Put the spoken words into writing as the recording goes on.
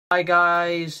Hi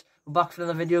guys, we're back for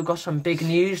another video. Got some big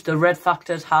news. The red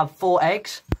factors have 4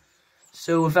 eggs,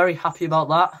 so we're very happy about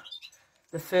that.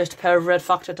 The first pair of red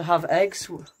factor to have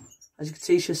eggs. As you can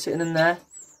see, she's sitting in there.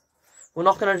 We're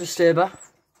not going to disturb her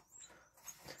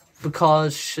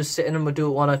because she's sitting and we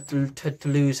don't want her to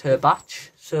lose her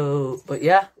batch. So, but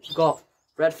yeah, we've got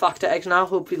red factor eggs now.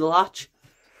 Hopefully they'll hatch.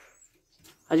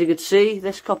 As you can see,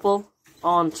 this couple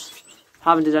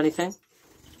haven't did anything.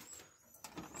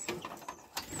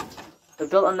 They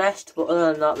built a nest, but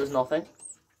other than that, there's nothing.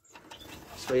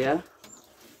 So yeah,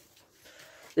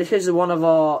 this is one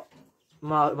of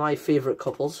my favourite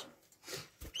couples.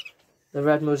 The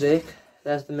red mosaic.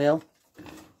 There's the male,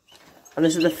 and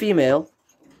this is the female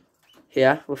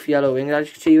here with yellow wings. As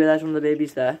you can see, there's one of the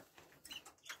babies there.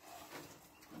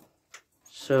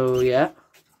 So yeah,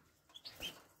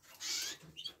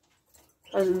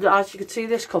 as you can see,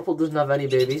 this couple doesn't have any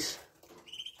babies.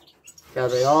 There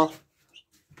they are.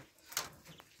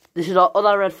 This is our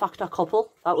other red factor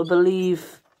couple that we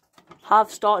believe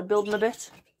have started building a bit.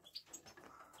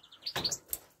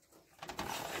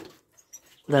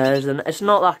 It's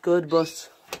not that good, but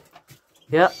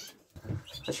yeah.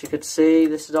 As you can see,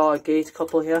 this is our gate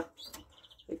couple here.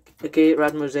 The gate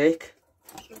red mosaic.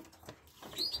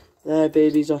 Their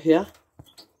babies are here.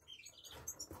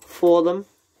 4 of them.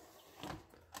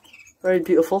 Very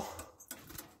beautiful.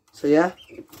 So yeah.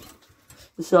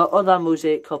 This is our other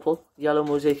mosaic couple, yellow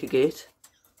mosaic agate.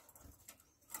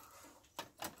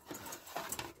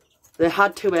 They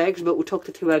had 2 eggs, but we took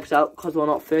the 2 eggs out because they're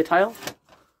not fertile.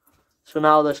 So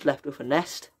now they're just left with a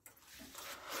nest.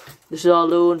 This is our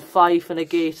lone 5 and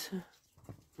agate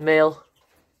male,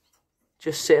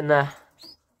 just sitting there.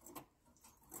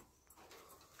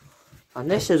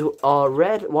 And this is our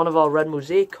one of our red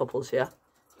mosaic couples here.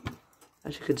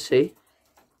 As you can see,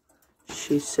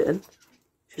 she's sitting.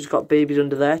 She's got babies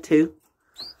under there too,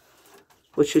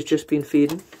 which has just been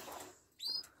feeding.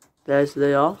 There's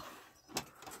they are.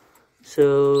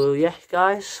 So yeah,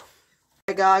 guys.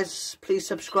 Hey guys, please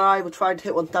subscribe. We're trying to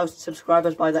hit 1,000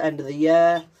 subscribers by the end of the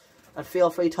year. And feel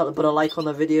free to put a like on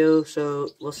the video. So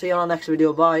we'll see you on our next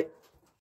video. Bye.